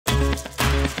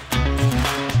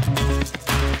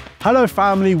Hello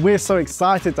family, we're so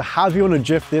excited to have you on The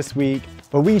Drift this week,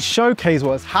 where we showcase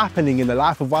what's happening in the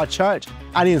life of our church.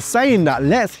 And in saying that,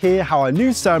 let's hear how our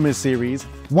new sermon series,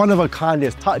 One of a Kind,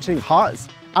 is touching hearts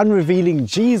and revealing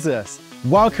Jesus.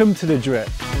 Welcome to The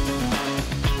Drift.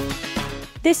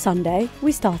 This Sunday,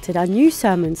 we started our new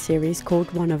sermon series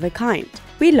called One of a Kind.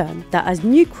 We learned that as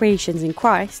new creations in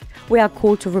Christ, we are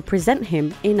called to represent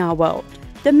Him in our world.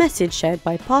 The message shared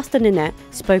by Pastor Ninette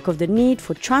spoke of the need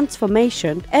for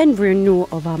transformation and renewal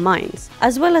of our minds,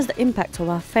 as well as the impact of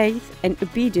our faith and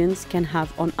obedience can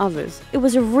have on others. It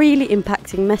was a really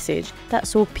impacting message that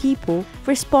saw people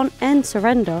respond and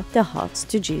surrender their hearts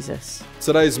to Jesus.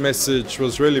 Today's message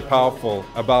was really powerful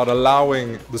about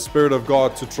allowing the Spirit of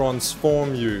God to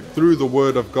transform you through the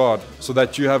Word of God so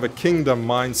that you have a kingdom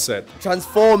mindset.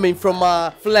 Transforming from our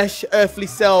flesh, earthly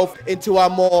self into our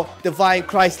more divine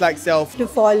Christ-like self. To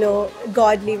follow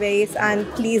godly ways and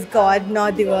please God,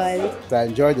 not the world. I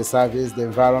enjoyed the service, the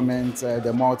environment,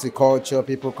 the multicultural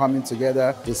people coming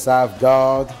together to serve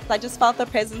God. I just felt the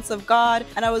presence of God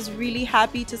and I was really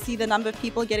happy to see the number of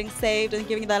people getting saved and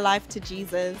giving their life to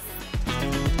Jesus.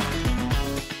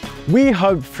 We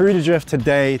hope through The Drift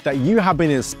today that you have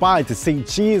been inspired to seek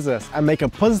Jesus and make a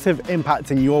positive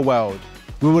impact in your world.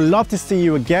 We would love to see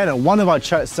you again at one of our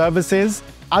church services,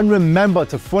 and remember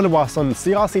to follow us on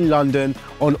CRC London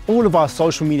on all of our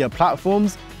social media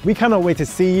platforms. We cannot wait to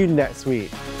see you next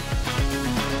week.